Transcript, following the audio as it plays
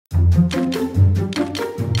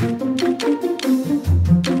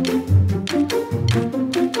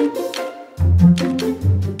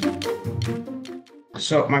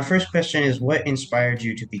So my first question is, what inspired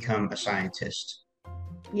you to become a scientist?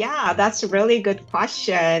 Yeah, that's a really good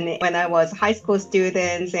question. When I was high school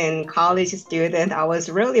student and college student, I was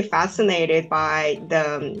really fascinated by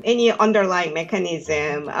the any underlying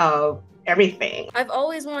mechanism of everything. I've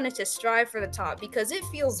always wanted to strive for the top because it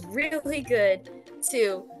feels really good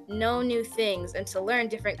to know new things and to learn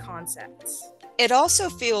different concepts. It also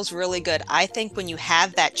feels really good, I think, when you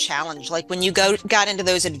have that challenge, like when you got into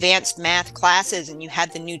those advanced math classes and you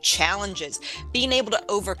had the new challenges, being able to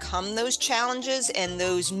overcome those challenges and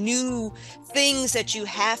those new things that you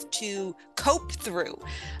have to cope through.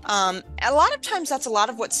 A lot of times that's a lot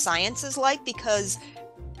of what science is like, because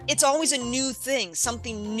it's always a new thing,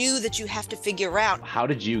 something new that you have to figure out. How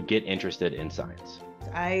did you get interested in science?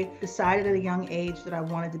 I decided at a young age that I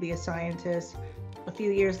wanted to be a scientist. A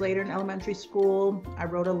few years later in elementary school, I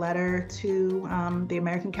wrote a letter to the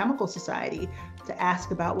American Chemical Society to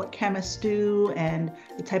ask about what chemists do and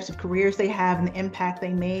the types of careers they have and the impact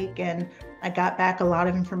they make. And I got back a lot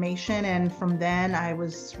of information. And from then I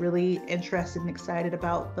was really interested and excited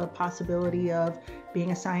about the possibility of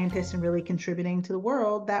being a scientist and really contributing to the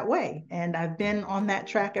world that way. And I've been on that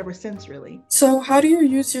track ever since, really. So how do you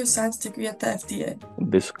use your science degree at the FDA?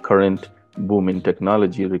 This current boom in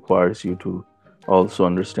technology requires you to also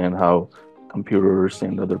understand how computers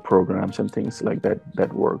and other programs and things like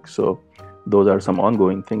that work. So those are some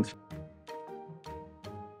ongoing things.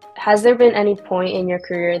 Has there been any point in your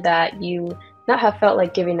career that you not have felt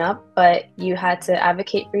like giving up, but you had to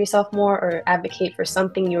advocate for yourself more or advocate for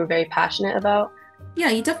something you were very passionate about? Yeah,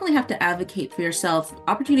 you definitely have to advocate for yourself.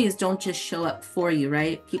 Opportunities don't just show up for you,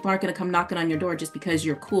 right? People aren't going to come knocking on your door just because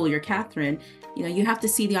you're cool, you're Catherine. You know, you have to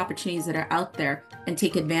see the opportunities that are out there and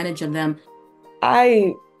take advantage of them.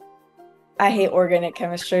 I hate organic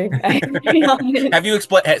chemistry. Have you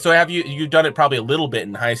explained? So have you've done it probably a little bit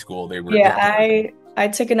in high school? I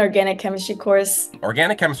took an organic chemistry course.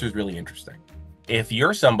 Organic chemistry is really interesting. If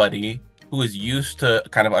you're somebody who is used to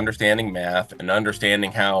kind of understanding math and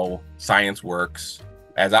understanding how science works,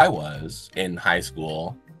 as I was in high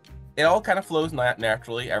school, it all kind of flows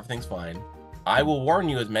naturally. Everything's fine. I will warn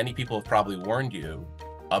you, as many people have probably warned you,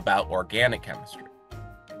 about organic chemistry.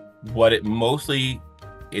 What it mostly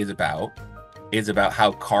is about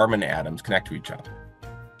how carbon atoms connect to each other.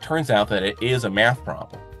 Turns out that it is a math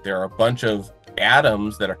problem. There are a bunch of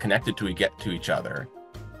atoms that are connected to each other,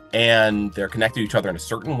 and they're connected to each other in a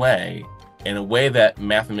certain way, in a way that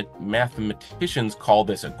mathematicians call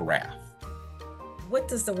this a graph. What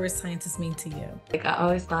does the word scientist mean to you? Like, I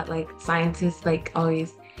always thought like scientists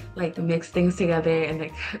always mix things together and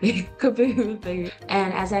make a big thing.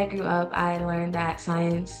 And as I grew up, I learned that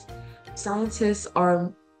scientists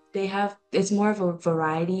it's more of a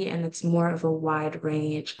variety and it's more of a wide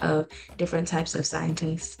range of different types of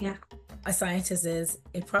scientists. Yeah. A scientist is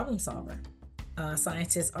a problem solver.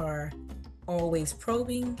 Scientists are always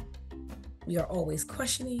probing. We are always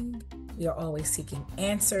questioning. We are always seeking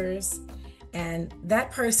answers. And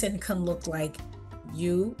that person can look like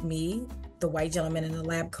you, me, the white gentleman in the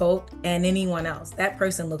lab coat, and anyone else. That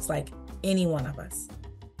person looks like any one of us.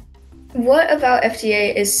 What about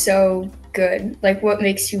FDA is so good? Like, what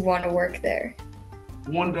makes you want to work there?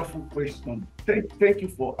 Wonderful question. Thank you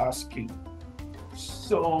for asking.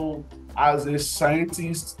 So, as a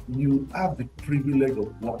scientist, you have the privilege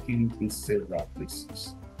of working in several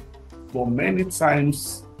places. But many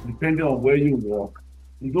times, depending on where you work,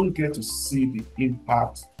 you don't get to see the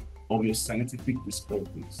impact of your scientific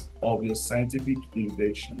discoveries, of your scientific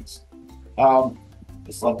inventions.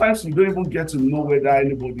 Sometimes you don't even get to know whether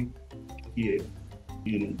anybody here,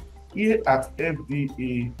 here at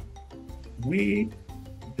FDA, we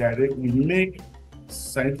make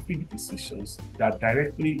scientific decisions that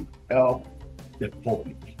directly help the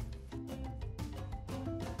public.